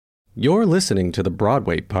You're listening to the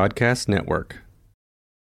Broadway Podcast Network.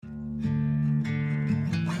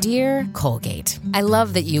 Dear Colgate, I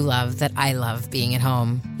love that you love that I love being at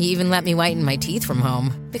home. You even let me whiten my teeth from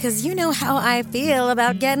home. Because you know how I feel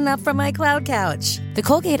about getting up from my cloud couch. The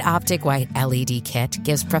Colgate Optic White LED Kit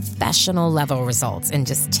gives professional-level results in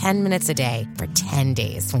just 10 minutes a day for 10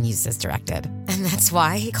 days when used as directed. And that's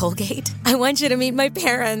why, Colgate, I want you to meet my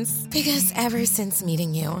parents. Because ever since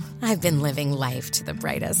meeting you, I've been living life to the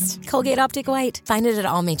brightest. Colgate Optic White. Find it at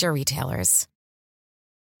all major retailers.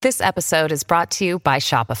 This episode is brought to you by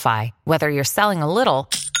Shopify. Whether you're selling a little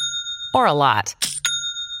or a lot,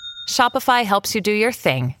 Shopify helps you do your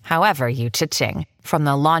thing, however you cha-ching. From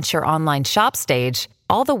the launch your online shop stage,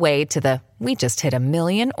 all the way to the we just hit 1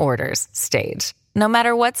 million orders stage. No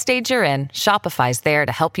matter what stage you're in, Shopify's there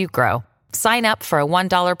to help you grow. Sign up for a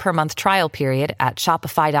 $1 per month trial period at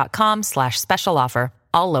shopify.com/special offer,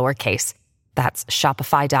 all lowercase. That's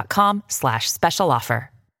shopify.com/special offer.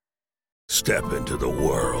 Step into the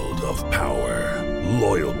world of power,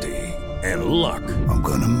 loyalty, and luck. I'm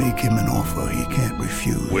gonna make him an offer he can't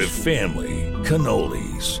refuse. With family,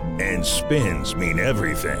 cannolis, and spins mean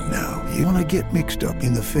everything. Now, you wanna get mixed up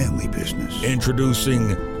in the family business.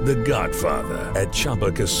 Introducing The Godfather at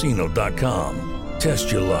ChumbaCasino.com.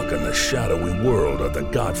 Test your luck in the shadowy world of The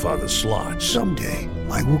Godfather slot. Someday,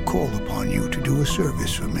 I will call upon you to do a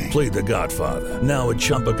service for me. Play The Godfather, now at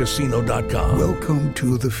ChumbaCasino.com. Welcome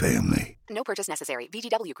to the family. No purchase necessary.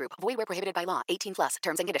 VGW Group. Void where prohibited by law. 18 plus.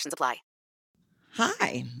 Terms and conditions apply.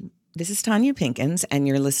 Hi, this is Tanya Pinkins, and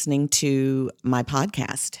you're listening to my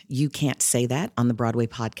podcast, You Can't Say That, on the Broadway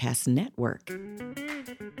Podcast Network.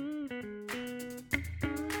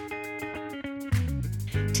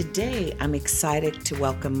 Today, I'm excited to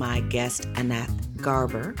welcome my guest, Anath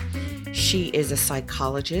Garber. She is a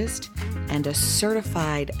psychologist and a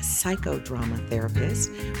certified psychodrama therapist,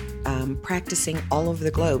 practicing all over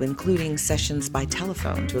the globe, including sessions by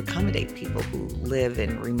telephone to accommodate people who live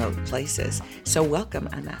in remote places. So welcome,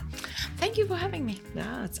 Anath. Thank you for having me.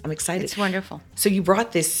 Yeah, I'm excited. It's wonderful. So you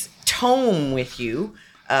brought this tome with you.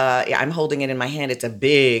 I'm holding it in my hand. It's a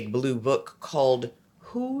big blue book called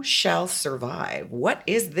Who Shall Survive? What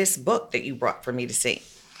is this book that you brought for me to see?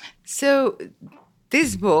 So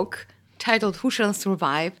this book, titled Who Shall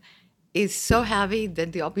Survive, is so heavy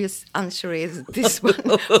that the obvious answer is this one,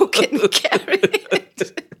 who can carry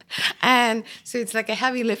it? And so it's like a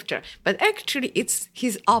heavy lifter. But actually, it's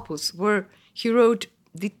his opus, where he wrote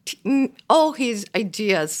all his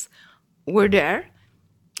ideas were there.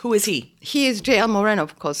 Who is he? He is J.L. Moreno,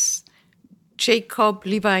 of course, Jacob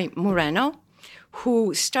Levi Moreno,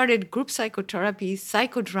 who started group psychotherapy,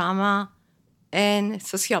 psychodrama, and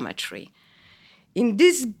sociometry. In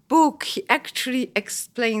this book, he actually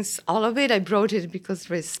explains all of it. I brought it because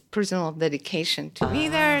there is personal dedication to me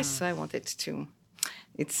there, so I wanted to.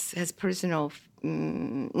 It has personal.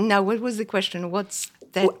 Now, what was the question? What's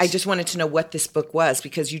that? Well, I just wanted to know what this book was,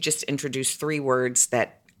 because you just introduced 3 words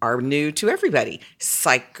that are new to everybody: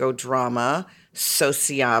 psychodrama,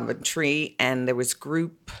 sociometry, and there was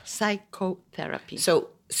group psychotherapy. So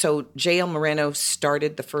J.L. Moreno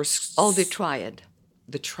started the first... All the triad.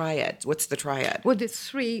 The triad. What's the triad? Well, the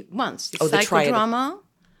 3 ones. The psychodrama,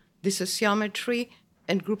 the sociometry,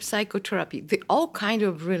 and group psychotherapy. They all kind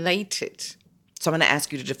of related. So I'm going to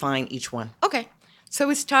ask you to define each one. Okay. So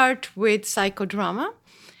we start with psychodrama,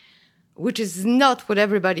 which is not what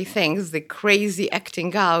everybody thinks, the crazy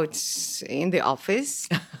acting out in the office.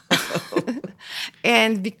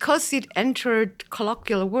 And because it entered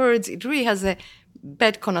colloquial words, it really has a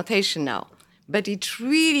bad connotation now. But it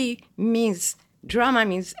really means, drama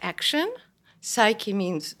means action, psyche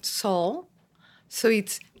means soul. So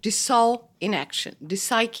it's the soul in action, the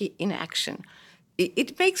psyche in action.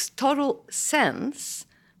 It makes total sense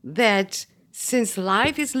that since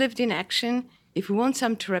life is lived in action, if we want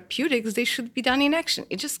some therapeutics, they should be done in action.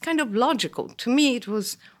 It's just kind of logical. To me, it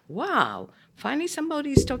was, wow, finally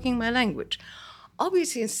somebody is talking my language.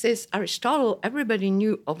 Obviously, since Aristotle, everybody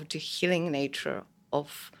knew of the healing nature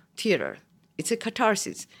of theater. It's a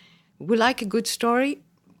catharsis. We like a good story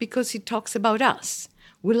because it talks about us.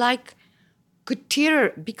 We like good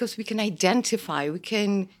theater because we can identify, we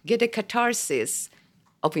can get a catharsis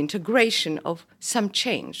of integration, of some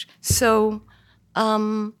change. So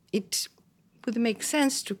it would make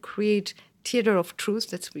sense to create theater of truth,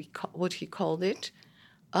 that's what he called it,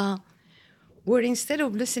 where instead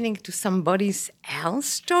of listening to somebody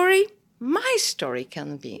else's story, my story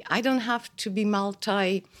can be. I don't have to be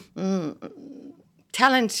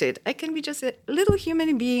multi-talented. I can be just a little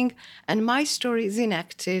human being, and my story is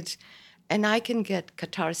enacted, and I can get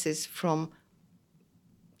catharsis from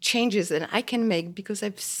changes that I can make because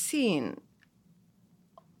I've seen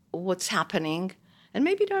what's happening, and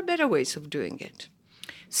maybe there are better ways of doing it.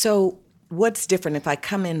 So what's different if I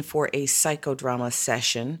come in for a psychodrama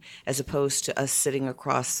session as opposed to us sitting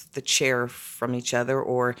across the chair from each other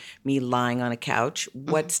or me lying on a couch?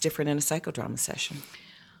 What's different in a psychodrama session?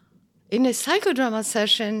 In a psychodrama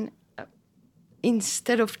session,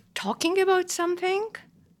 instead of talking about something,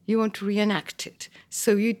 you want to reenact it.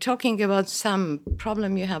 So you're talking about some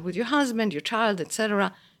problem you have with your husband, your child,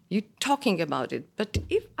 etc. You're talking about it. But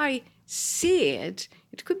if I see it,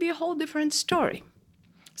 it could be a whole different story.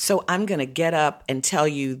 So I'm going to get up and tell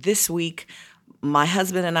you this week, my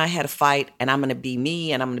husband and I had a fight, and I'm going to be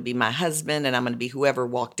me, and I'm going to be my husband, and I'm going to be whoever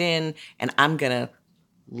walked in, and I'm going to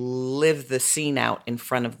live the scene out in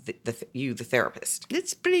front of the therapist.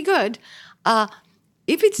 It's pretty good.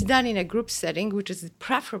 If it's done in a group setting, which is the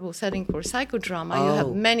preferable setting for psychodrama, you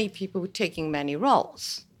have many people taking many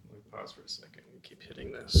roles. Let me pause for a second. We keep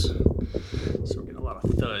hitting this. So we're getting a lot of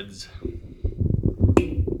thuds.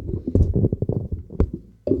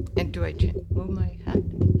 And do I move my head?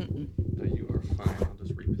 No, you are fine. I'll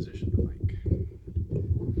just reposition the mic.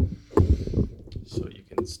 So you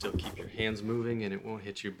can still keep your hands moving and it won't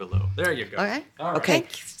hit you below. There you go. Okay. All right. Okay.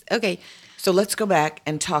 Okay. So let's go back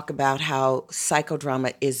and talk about how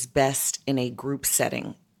psychodrama is best in a group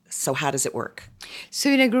setting. So how does it work? So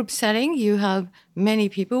in a group setting, you have many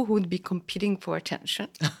people who would be competing for attention.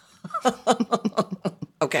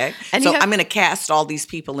 Okay. And so you have- I'm going to cast all these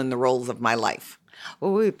people in the roles of my life.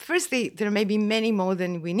 Well, firstly, there may be many more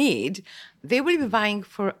than we need. They will be vying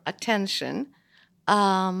for attention,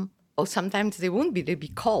 or sometimes they won't be. They'll be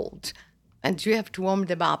cold. And you have to warm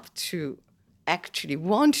them up to actually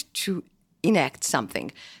want to enact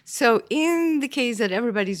something. So in the case that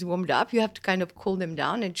everybody's warmed up, you have to kind of cool them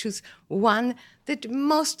down and choose one that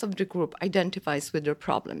most of the group identifies with their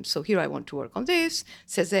problem. So here I want to work on this,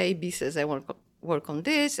 says A, B says I want to work on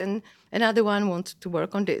this, and another one wants to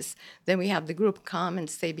work on this. Then we have the group come and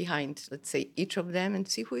stay behind, let's say, each of them and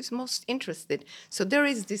see who is most interested. So there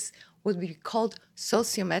is this, what we call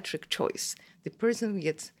sociometric choice. The person who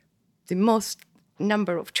gets the most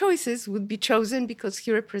number of choices would be chosen because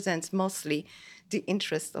he represents mostly the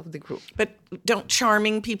interest of the group. But don't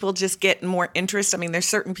charming people just get more interest? I mean, there's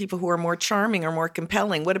certain people who are more charming or more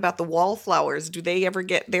compelling. What about the wallflowers? Do they ever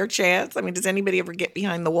get their chance? I mean, does anybody ever get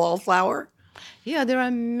behind the wallflower? Yeah, there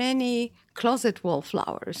are many closet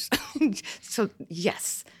wallflowers. So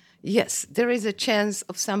yes, there is a chance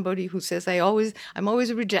of somebody who says, I'm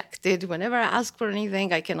always rejected. Whenever I ask for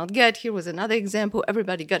anything, I cannot get. Here was another example.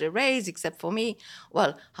 Everybody got a raise except for me.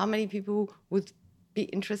 Well, how many people would be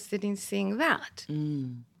interested in seeing that?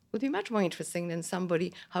 Would be much more interesting than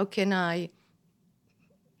somebody, how can I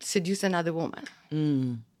seduce another woman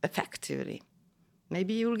effectively?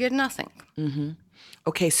 Maybe you'll get nothing.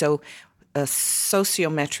 Okay, so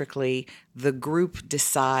sociometrically, the group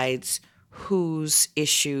decides whose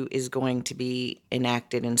issue is going to be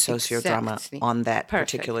enacted in sociodrama Exactly. on that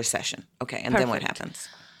Perfect. particular session. Okay, and then what Perfect. happens?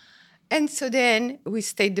 And so then we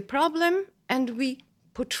state the problem and we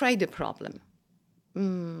portray the problem.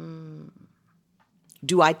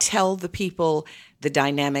 Do I tell the people the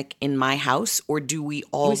dynamic in my house, or do we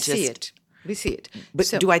all We just see it. We see it. But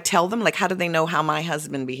So- do I tell them? Like, how do they know how my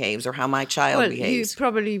husband behaves or how my child Well, behaves? you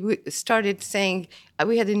probably started saying,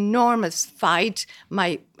 we had an enormous fight.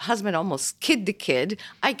 My husband almost killed the kid.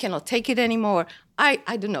 I cannot take it anymore. I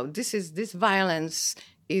don't know. This violence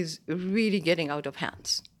is really getting out of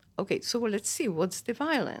hands. Okay, so let's see. What's the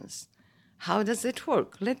violence? How does it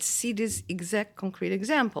work? Let's see this exact concrete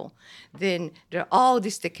example. Then there are all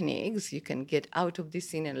these techniques. You can get out of this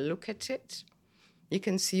scene and look at it. You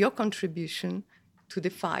can see your contribution to the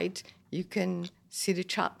fight. You can see the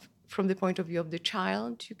child from the point of view of the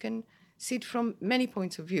child. You can see it from many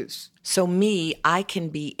points of view. So me, I can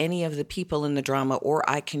be any of the people in the drama, or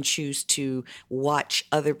I can choose to watch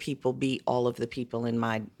other people be all of the people in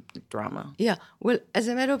my drama. Yeah, well, as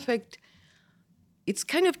a matter of fact, it's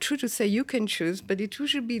kind of true to say you can choose, but it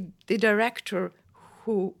should be the director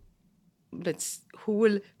who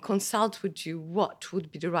will consult with you what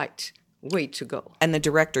would be the right way to go. And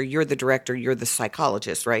you're the director, you're the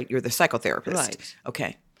psychologist, right? You're the psychotherapist. Right.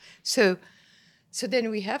 Okay. So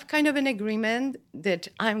then we have kind of an agreement that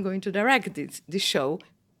I'm going to direct the show,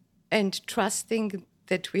 and trusting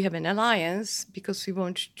that we have an alliance because we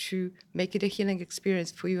want to make it a healing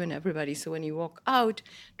experience for you and everybody. So when you walk out,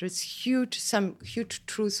 some huge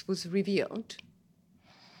truth was revealed.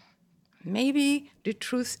 Maybe the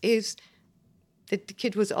truth is that the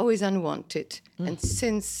kid was always unwanted, and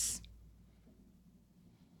since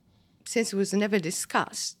it was never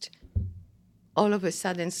discussed, all of a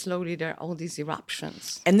sudden, slowly, there are all these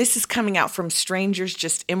eruptions. And this is coming out from strangers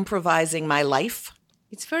just improvising my life?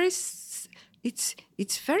 It's very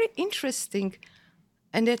interesting,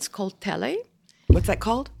 and it's called tele. What's that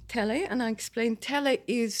called? Tele, and I explained tele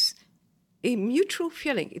is a mutual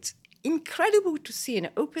feeling. It's incredible to see in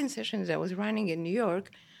open sessions I was running in New York,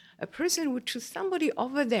 a person would choose somebody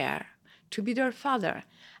over there to be their father,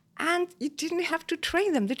 and you didn't have to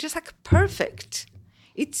train them. They're just like perfect.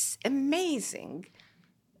 It's amazing.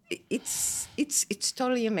 It's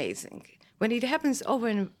totally amazing. When it happens over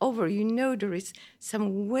and over, you know there is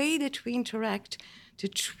some way that we interact,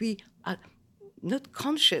 that we are not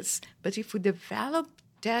conscious, but if we develop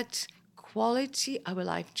that quality, our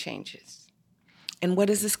life changes. And what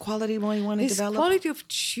is this quality we want to develop? This quality of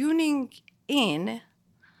tuning in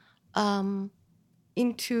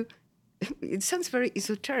into, it sounds very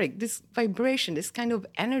esoteric, this vibration, this kind of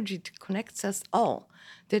energy that connects us all,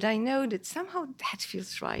 that I know that somehow that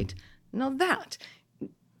feels right, not that.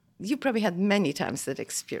 You probably had many times that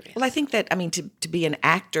experience. Well, I think that, to be an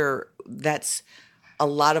actor, that's a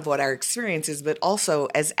lot of what our experience is, but also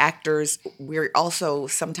as actors, we're also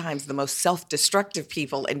sometimes the most self-destructive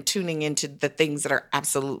people and tuning into the things that are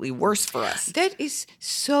absolutely worse for us. That is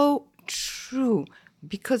so true,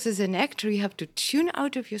 because as an actor, you have to tune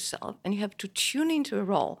out of yourself and you have to tune into a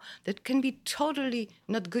role that can be totally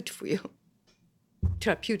not good for you,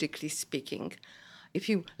 therapeutically speaking. If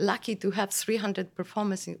you're lucky to have 300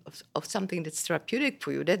 performances of something that's therapeutic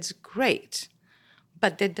for you, that's great.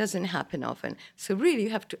 But that doesn't happen often. So really, you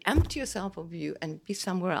have to empty yourself of you and be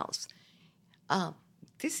somewhere else.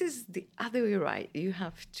 This is the other way, right? You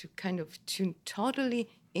have to kind of tune totally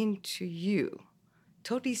into you,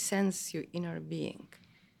 totally sense your inner being.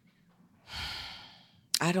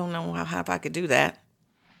 I don't know how I could do that.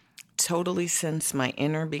 Totally sense my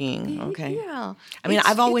inner being. Okay. Yeah.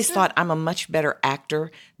 I've always thought I'm a much better actor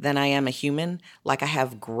than I am a human. Like, I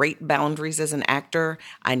have great boundaries as an actor.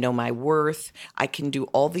 I know my worth. I can do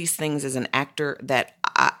all these things as an actor that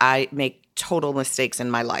I make total mistakes in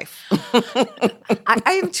my life.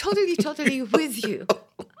 I am totally with you,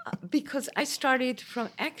 because I started from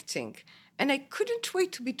acting and I couldn't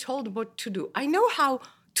wait to be told what to do. I know how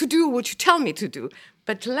to do what you tell me to do,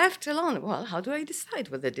 but left alone, well, how do I decide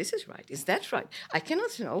whether this is right? Is that right? I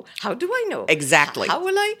cannot know. How do I know? Exactly. How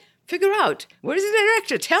will I figure out? Where is the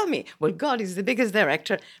director? Tell me. Well, God is the biggest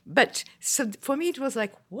director. But so for me, it was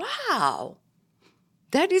like, wow,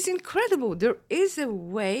 that is incredible. There is a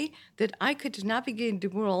way that I could navigate the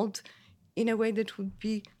world in a way that would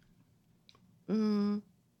be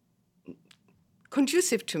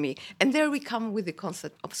conducive to me. And there we come with the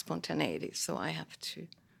concept of spontaneity. So I have to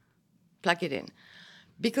plug it in.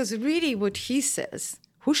 Because really what he says,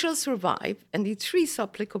 who shall survive, and it's really so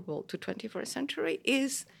applicable to 21st century,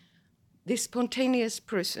 is the spontaneous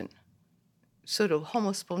person, sort of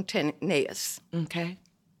homo spontaneous. Okay.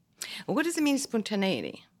 What does it mean,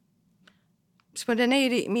 spontaneity?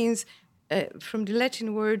 Spontaneity means, from the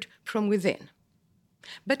Latin word, from within.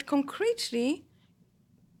 But concretely,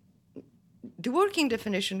 the working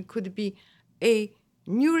definition could be a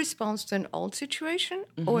new response to an old situation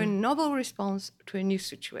or a novel response to a new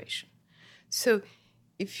situation. So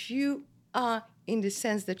if you are in the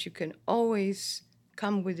sense that you can always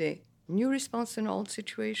come with a new response to an old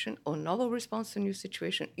situation or novel response to a new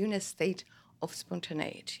situation, you're in a state of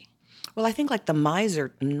spontaneity. Well, I think like the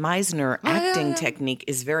Meisner acting technique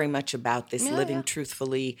is very much about this living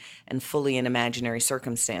truthfully and fully in imaginary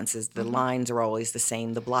circumstances. The lines are always the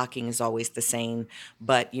same. The blocking is always the same.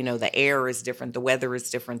 But, the air is different. The weather is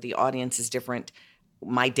different. The audience is different.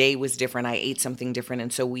 My day was different. I ate something different.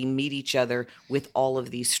 And so we meet each other with all of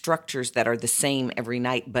these structures that are the same every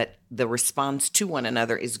night. But the response to one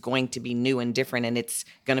another is going to be new and different. And it's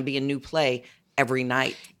going to be a new play every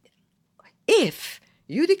night. If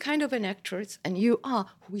you're the kind of an actress, and you are,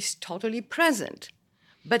 who is totally present.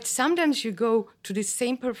 But sometimes you go to the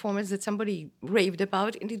same performance that somebody raved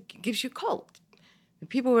about, and it gives you cold. The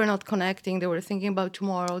people were not connecting. They were thinking about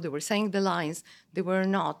tomorrow. They were saying the lines. They were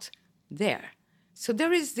not there. So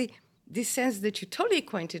there is the sense that you're totally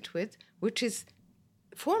acquainted with, which is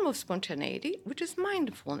a form of spontaneity, which is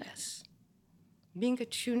mindfulness, being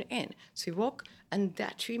attuned in. So you walk, and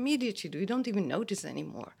that you immediately do. You don't even notice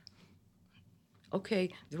anymore.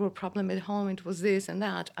 Okay, there were problems at home, it was this and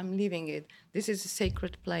that, I'm leaving it. This is a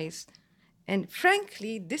sacred place. And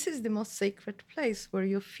frankly, this is the most sacred place where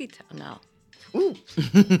your feet are now. Ooh.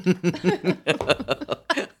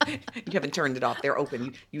 You haven't turned it off. They're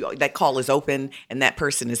open. You that call is open, and that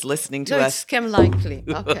person is listening to No, us. it's scam likely.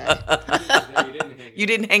 Okay. You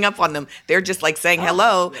didn't hang up on them. They're just like saying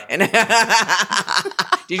hello. And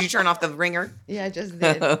did you turn off the ringer? Yeah, I just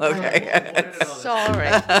did. Okay. Sorry.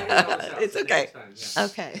 It's okay.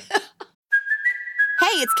 Okay.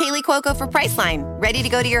 Hey, it's Kaylee Cuoco for Priceline. Ready to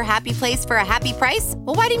go to your happy place for a happy price?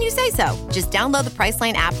 Well, why didn't you say so? Just download the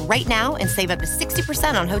Priceline app right now and save up to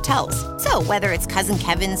 60% on hotels. So whether it's Cousin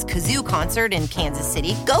Kevin's Kazoo Concert in Kansas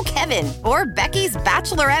City, go Kevin, or Becky's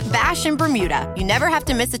Bachelorette Bash in Bermuda, you never have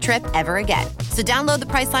to miss a trip ever again. So download the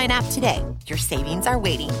Priceline app today. Your savings are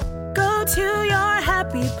waiting. Go to your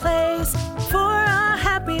happy place for a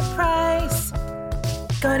happy price.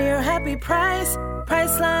 Go to your happy price,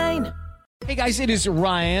 Priceline. Hey guys, it is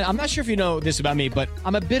Ryan. I'm not sure if you know this about me, but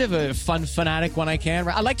I'm a bit of a fun fanatic when I can.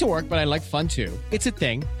 I like to work, but I like fun too. It's a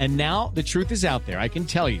thing. And now the truth is out there. I can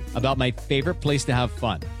tell you about my favorite place to have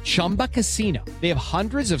fun. Chumba Casino. They have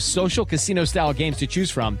hundreds of social casino style games to choose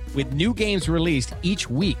from with new games released each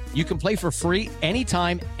week. You can play for free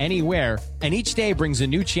anytime, anywhere. And each day brings a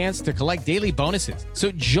new chance to collect daily bonuses.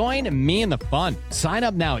 So join me in the fun. Sign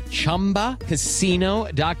up now at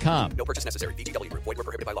ChumbaCasino.com. No purchase necessary. VGW Group. Void where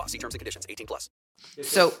prohibited by law. See terms and conditions. 18+.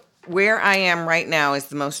 So where I am right now is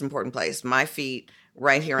the most important place. My feet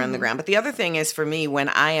right here on the ground. But the other thing is for me, when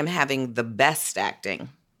I am having the best acting,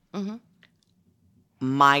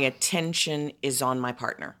 my attention is on my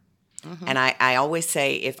partner. And I always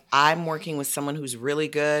say, if I'm working with someone who's really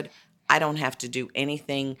good, I don't have to do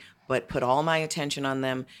anything but put all my attention on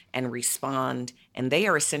them and respond. And they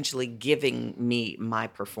are essentially giving me my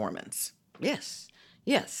performance. Yes.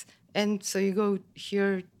 Yes. And so you go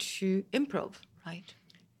here to improv, right?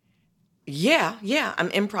 Yeah. I'm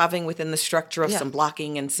improving within the structure of some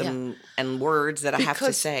blocking and some and words that I have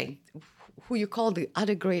to say. Who you call the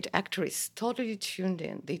other great actress, totally tuned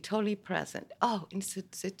in, they totally present. Oh, it's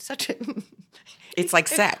such a. It's like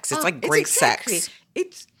sex. It's like great sex.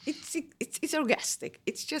 It's orgastic.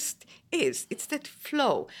 It's just is. It's that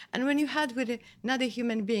flow. And when you had with another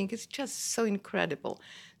human being, it's just so incredible.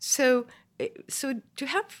 So to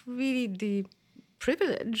have really the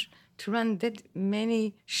privilege to run that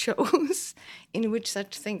many shows in which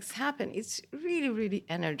such things happen, it's really, really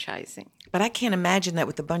energizing. But I can't imagine that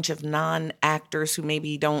with a bunch of non-actors who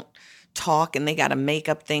maybe don't talk and they got to make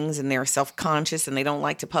up things and they're self-conscious and they don't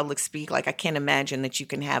like to public speak. Like, I can't imagine that you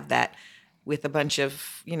can have that with a bunch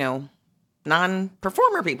of,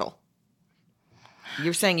 non-performer people.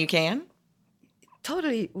 You're saying you can?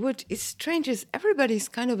 Totally. What is strange is everybody's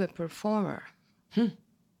kind of a performer.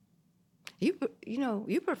 You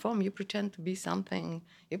perform, you pretend to be something,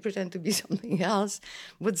 you pretend to be something else.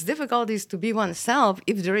 What's difficult is to be oneself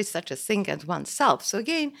if there is such a thing as oneself. So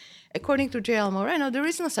again, according to J.L. Moreno, there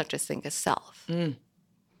is no such a thing as self,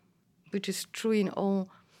 which is true in all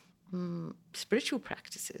spiritual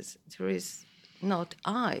practices. There is not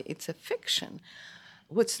I, it's a fiction.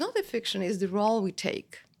 What's not a fiction is the role we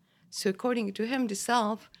take. So according to him, the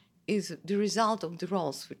self is the result of the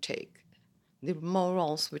roles we take. The more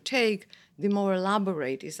roles we take, the more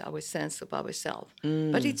elaborate is our sense of ourselves.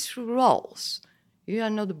 But it's through roles. You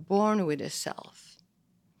are not born with a self.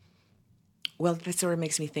 Well, that sort of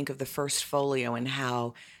makes me think of the first folio and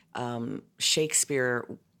how Shakespeare,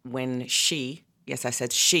 when she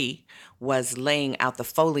was laying out the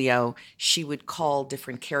folio, she would call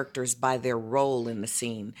different characters by their role in the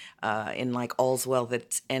scene. In like All's Well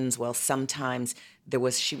That Ends Well, sometimes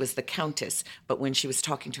she was the Countess, but when she was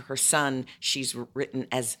talking to her son, she's written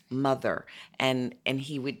as Mother. And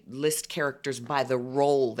he would list characters by the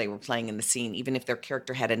role they were playing in the scene, even if their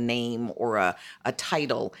character had a name or a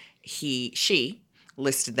title, she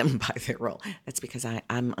listed them by their role. That's because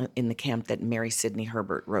I'm in the camp that Mary Sidney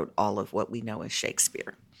Herbert wrote all of what we know as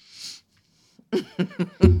Shakespeare.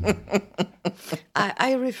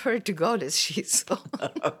 I refer to God as she, so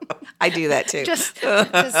I do that too. just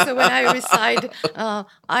so when I recite, I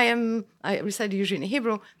recite usually in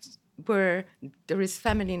Hebrew, where there is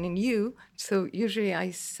feminine in you. So usually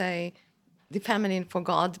I say the feminine for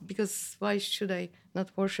God, because why should I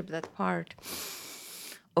not worship that part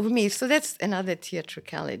of me? So that's another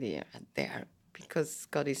theatricality there, because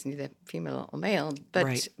God is neither female or male. But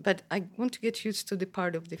right. But I want to get used to the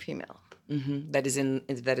part of the female. That is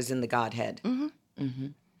in the Godhead.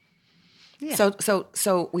 Yeah.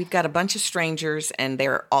 So we've got a bunch of strangers, and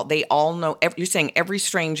they all know. You're saying every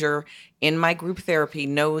stranger in my group therapy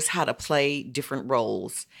knows how to play different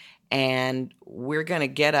roles, and we're gonna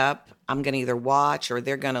get up. I'm gonna either watch or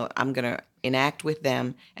I'm gonna enact with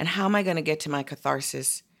them. And how am I gonna get to my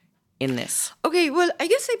catharsis in this? Okay, well, I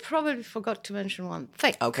guess I probably forgot to mention one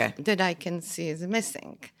thing Okay. that I can see is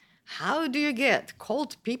missing. How do you get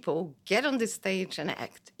cold people get on the stage and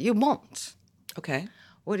act? You won't. Okay.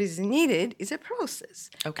 What is needed is a process.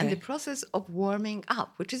 Okay. And the process of warming up,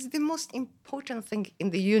 which is the most important thing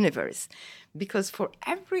in the universe. Because for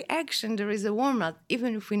every action, there is a warm-up, even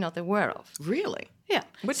if we're not aware of. Really? Yeah.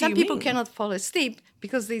 What do Some you people mean? cannot fall asleep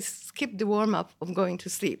because they skip the warm-up of going to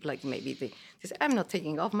sleep. Like maybe they say, I'm not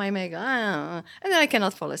taking off my makeup, and then I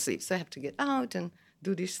cannot fall asleep. So I have to get out and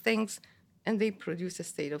do these things, and they produce a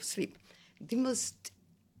state of sleep. The most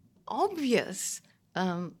obvious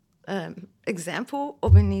example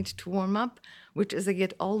of a need to warm up, which as I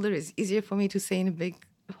get older is easier for me to say in a big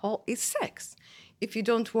hall, is sex. If you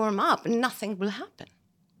don't warm up, nothing will happen.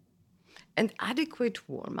 And adequate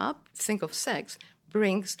warm up, think of sex,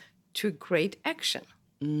 brings to great action.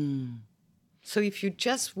 So if you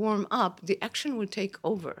just warm up, the action will take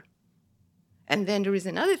over. And then there is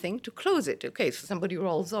another thing to close it. Okay, so somebody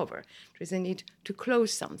rolls over. There is a need to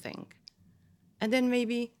close something. And then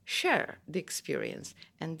maybe share the experience.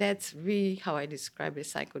 And that's really how I describe a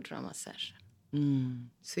psychodrama session.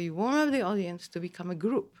 So you warm up the audience to become a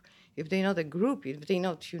group. If they're not a group, if they're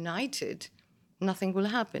not united, nothing will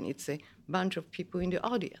happen. It's a bunch of people in the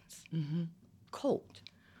audience, cold.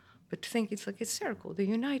 But think it's like a circle. They're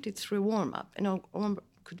united through a warm-up. And a warm-up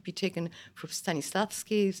could be taken from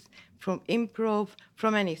Stanislavski's, from improv,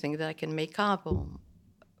 from anything that I can make up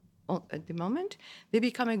at the moment. They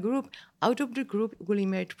become a group. Out of the group will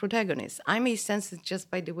emerge protagonists. I may sense it just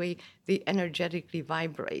by the way they energetically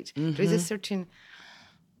vibrate. There is a certain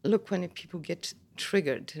look when people get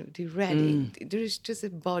triggered, they're ready. There is just a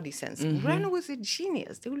body sense. Ren was a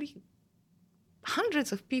genius. There were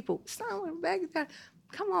hundreds of people. Somewhere back there,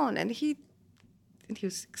 come on. And he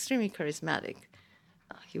was extremely charismatic.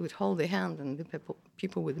 He would hold the hand and the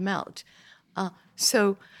people would melt.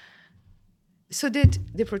 So that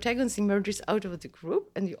the protagonist emerges out of the group,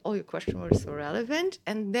 and all your questions were so relevant,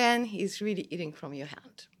 and then he's really eating from your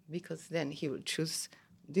hand, because then he will choose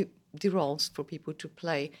the roles for people to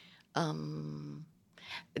play.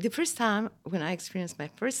 The first time when I experienced my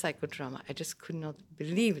first psychodrama, I just could not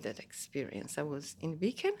believe that experience. I was in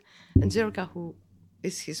Beacon, and Zerka, who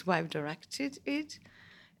is his wife, directed it,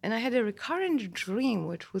 and I had a recurrent dream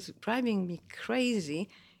which was driving me crazy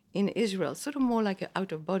in Israel, sort of more like an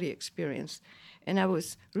out-of-body experience. And I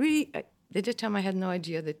was really, at that time I had no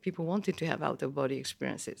idea that people wanted to have out-of-body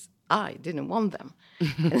experiences. I didn't want them.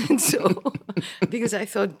 And so, because I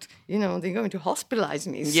thought, they're going to hospitalize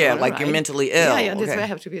me. Yeah, like you're mentally ill. Yeah, that's Okay. why I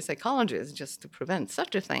have to be a psychologist, just to prevent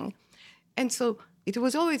such a thing. And so it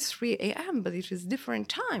was always 3 a.m., but it was different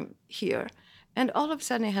time here. And all of a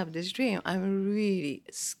sudden I have this dream. I'm really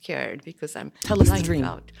scared because I'm Tell us the lying dream.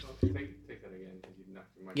 out. Take that again, because you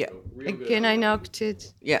knocked your mic Yeah. real good. Again, I knocked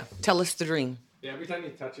it. Yeah, tell us the dream. Yeah, every time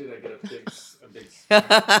you touch it, I get a big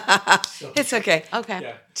It's okay. Okay.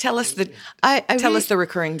 Yeah. Tell us the I tell really- us the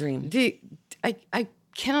recurring dream. I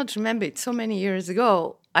cannot remember it so many years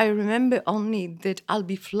ago. I remember only that I'll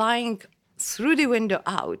be flying through the window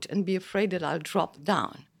out and be afraid that I'll drop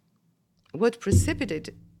down. What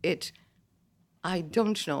precipitated it, I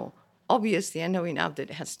don't know. Obviously, I know enough that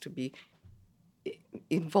it has to be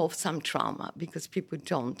involve some trauma, because people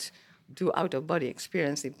don't do out-of-body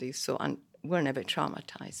experience if they were never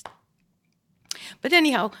traumatized. But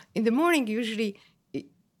anyhow, in the morning, usually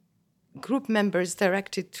group members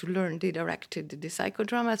directed the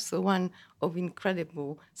psychodrama. So one of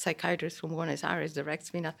incredible psychiatrists from Buenos Aires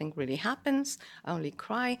directs me. Nothing really happens. I only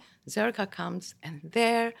cry. Zerka comes, and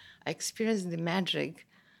there I experience the magic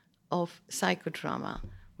of psychodrama.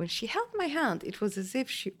 When she held my hand, it was as if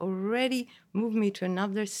she already moved me to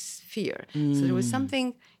another sphere. So there was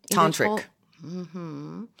something in Tantric.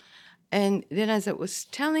 And then as I was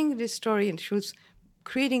telling this story, and she was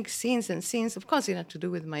creating scenes and scenes, of course it had to do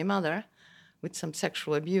with my mother, with some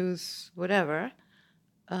sexual abuse, whatever.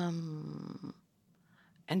 And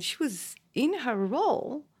she was in her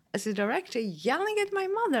role as a director yelling at my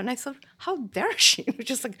mother. And I thought, how dare she? It was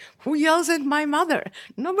just like, who yells at my mother?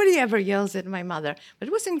 Nobody ever yells at my mother. But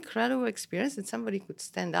it was an incredible experience that somebody could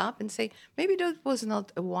stand up and say, maybe that was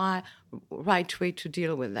not a right way to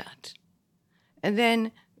deal with that. And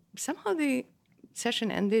then somehow the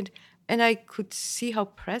session ended, and I could see how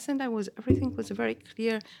present I was. Everything was very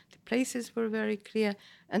clear. The places were very clear.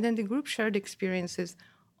 And then the group shared experiences.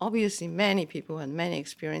 Obviously, many people had many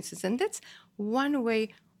experiences. And that's one way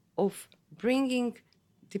of bringing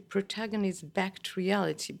the protagonist back to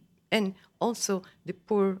reality. And also the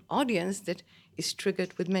poor audience that is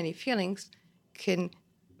triggered with many feelings can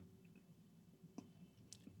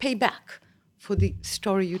pay back for the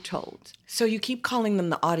story you told. So you keep calling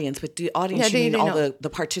them the audience, but the audience, Yeah, you mean they all know. the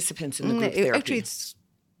participants in the group therapy? Actually, it's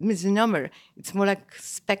misnomer. It's more like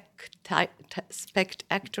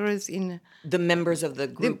spectators in... The members of the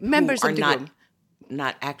group members who are of the not, group.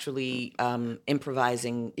 not actually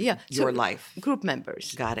improvising Yeah, your so life. Group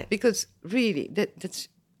members. Got it. Because really,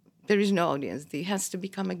 there is no audience. It has to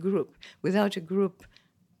become a group. Without a group,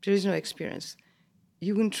 there is no experience.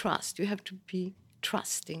 You wouldn't trust. You have to be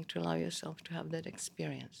trusting to allow yourself to have that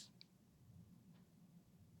experience.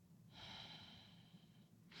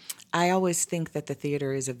 I always think that the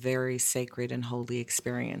theater is a very sacred and holy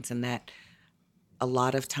experience, and that a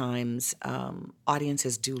lot of times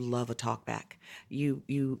audiences do love a talkback. You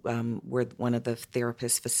were one of the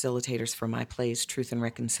therapist facilitators for my plays, Truth and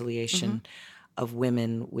Reconciliation of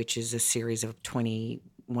Women, which is a series of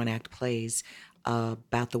 21-act plays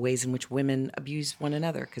about the ways in which women abuse one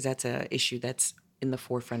another, because that's an issue that's in the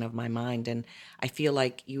forefront of my mind. And I feel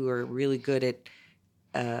like you are really good at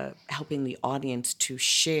helping the audience to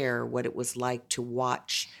share what it was like to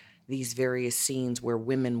watch these various scenes where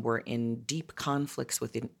women were in deep conflicts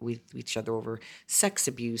with each other over sex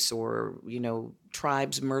abuse or,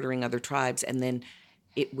 tribes murdering other tribes. And then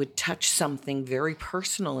it would touch something very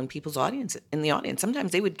personal in in the audience.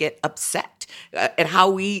 Sometimes they would get upset at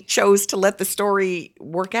how we chose to let the story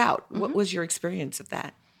work out. What was your experience of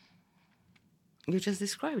that? You just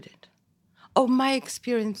described it. Oh, my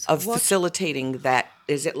experience of facilitating that.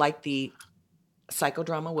 Is it like the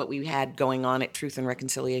psychodrama, what we had going on at Truth and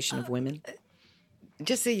Reconciliation of Women?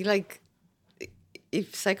 Just say, like,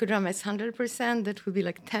 if psychodrama is 100%, that would be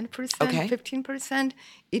like 10%, 15%.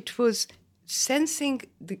 It was sensing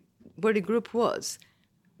where the group was,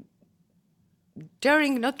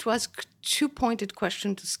 daring not to ask too pointed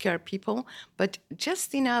questions to scare people, but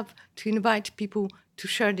just enough to invite people to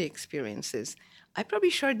share the experiences. I probably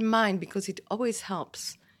shared mine because it always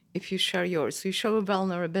helps if you share yours. So you show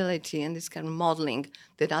vulnerability and this kind of modeling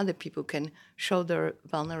that other people can show their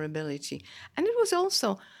vulnerability. And it was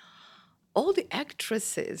also all the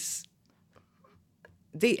actresses,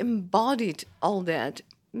 they embodied all that.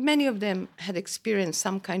 Many of them had experienced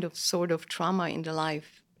some kind of sort of trauma in their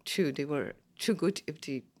life too. They were too good if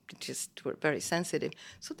they just were very sensitive.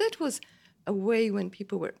 So that was a way when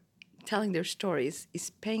people were telling their stories is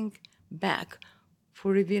paying back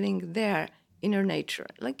for revealing their inner nature.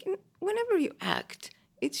 Like whenever you act,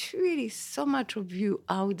 it's really so much of you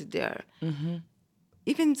out there. Mm-hmm.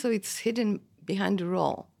 Even though it's hidden behind the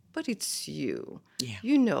role, but it's you. Yeah.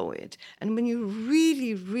 You know it. And when you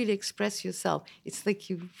really, really express yourself, it's like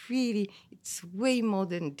it's way more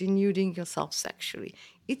than denuding yourself sexually.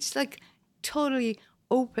 It's like totally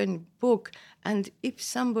open book. And if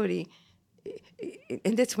somebody,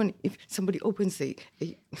 and that's when if somebody opens a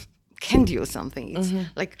candy or something, it's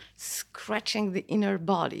like scratching the inner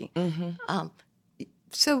body. Mm-hmm.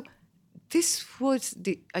 So this was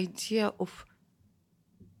the idea of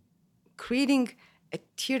creating a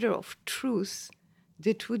theater of truth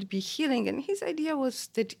that would be healing. And his idea was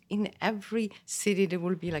that in every city there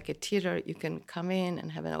will be like a theater. You can come in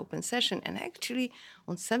and have an open session. And actually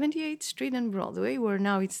on 78th Street and Broadway, where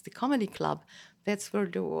now it's the Comedy Club, that's where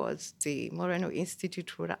there was the Moreno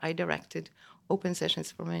Institute, where I directed open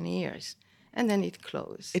sessions for many years. And then it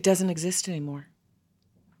closed. It doesn't exist anymore.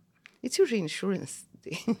 It's usually insurance.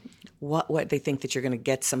 What they think that you're going to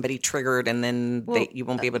get somebody triggered and then you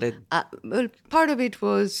won't be able to... Well, part of it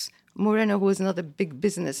was Moreno, who was not a big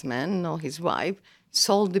businessman, nor his wife,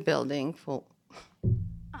 sold the building for...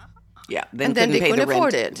 Yeah, and then they couldn't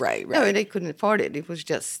afford it. Right. No, they couldn't afford it. It was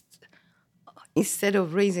just... Instead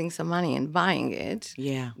of raising some money and buying it,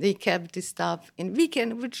 they kept the stuff in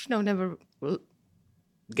Beacon, which never...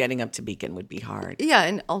 Getting up to Beacon would be hard. Yeah,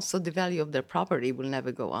 and also the value of their property will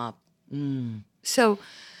never go up. So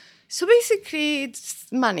basically,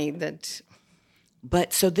 it's money that...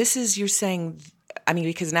 But so this is, you're saying, I mean,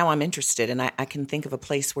 because now I'm interested, and I can think of a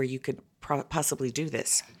place where you could possibly do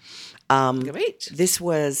this. Great. This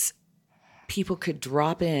was, people could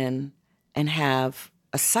drop in and have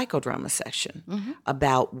a psychodrama session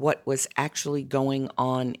about what was actually going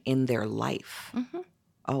on in their life.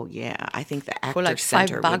 Oh, yeah. I think the Actors like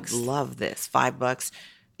Center $5. would love this. $5.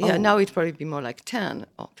 Yeah, now it'd probably be more like 10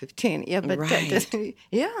 or 15. Yeah, but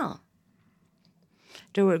yeah.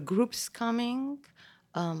 There were groups coming,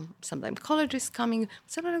 sometimes colleges coming,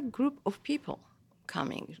 sometimes a group of people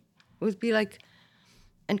coming. It would be like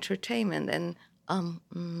entertainment. And,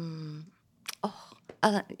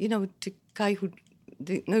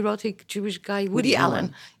 the neurotic Jewish guy, Woody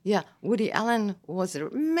Allen. Yeah, Woody Allen was there.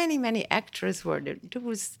 Many, many actors were there.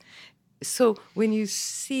 So when you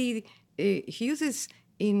see, he uses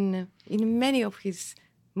in many of his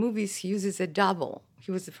movies, he uses a double.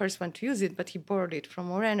 He was the first one to use it, but he borrowed it from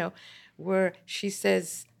Moreno, where she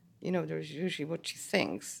says, there's usually what she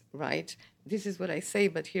thinks, right? This is what I say,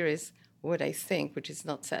 but here is what I think, which is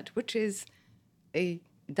not said, which is a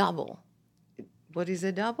double. What is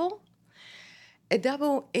a double? A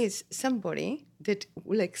double is somebody that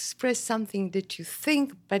will express something that you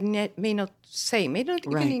think, but may not say, may not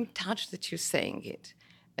even in touch that you're saying it.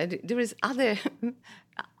 And there is other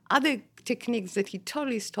techniques that he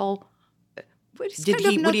totally stole.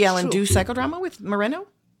 Did Woody Allen do psychodrama with Moreno?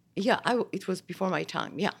 Yeah, it was before my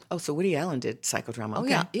time, yeah. Oh, so Woody Allen did psychodrama,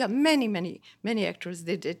 okay. Oh, yeah, many actors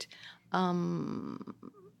did it. To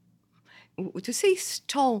say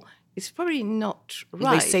stole is probably not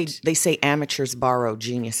right. They say amateurs borrow,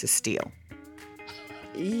 geniuses steal.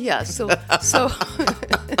 Yeah, so that's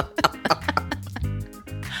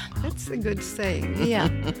a good saying, yeah.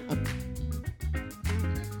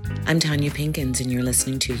 I'm Tanya Pinkins, and you're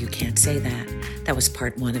listening to You Can't Say That. That was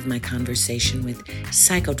part 1 of my conversation with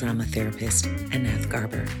psychodrama therapist Anath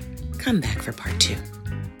Garber. Come back for part 2.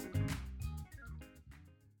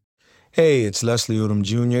 Hey, it's Leslie Odom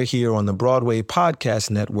Jr. here on the Broadway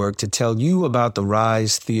Podcast Network to tell you about the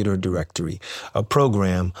Rise Theater Directory, a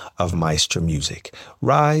program of Maestro Music.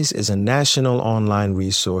 Rise is a national online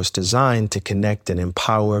resource designed to connect and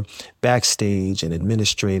empower backstage and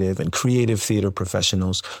administrative and creative theater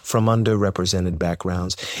professionals from underrepresented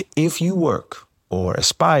backgrounds. If you work or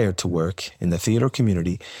aspire to work in the theater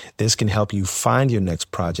community, this can help you find your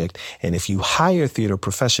next project. And if you hire theater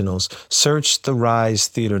professionals, search the Rise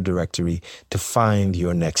Theater Directory to find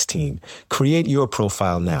your next team. Create your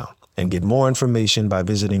profile now and get more information by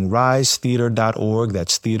visiting risetheater.org.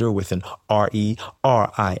 That's theater with an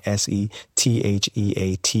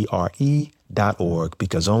RERISETHEATRE.org,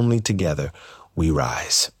 because only together we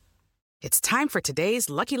rise. It's time for today's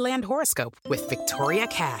Lucky Land horoscope with Victoria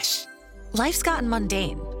Cash. Life's gotten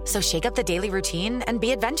mundane, so shake up the daily routine and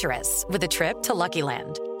be adventurous with a trip to Lucky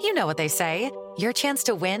Land. You know what they say, your chance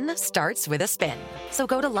to win starts with a spin. So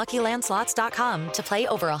go to LuckyLandSlots.com to play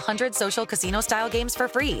over 100 social casino-style games for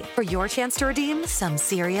free for your chance to redeem some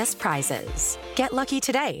serious prizes. Get lucky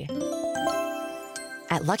today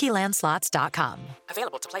at LuckyLandSlots.com.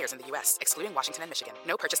 Available to players in the U.S., excluding Washington and Michigan.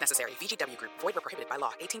 No purchase necessary. VGW Group. Void where prohibited by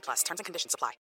law. 18+. Terms and conditions apply.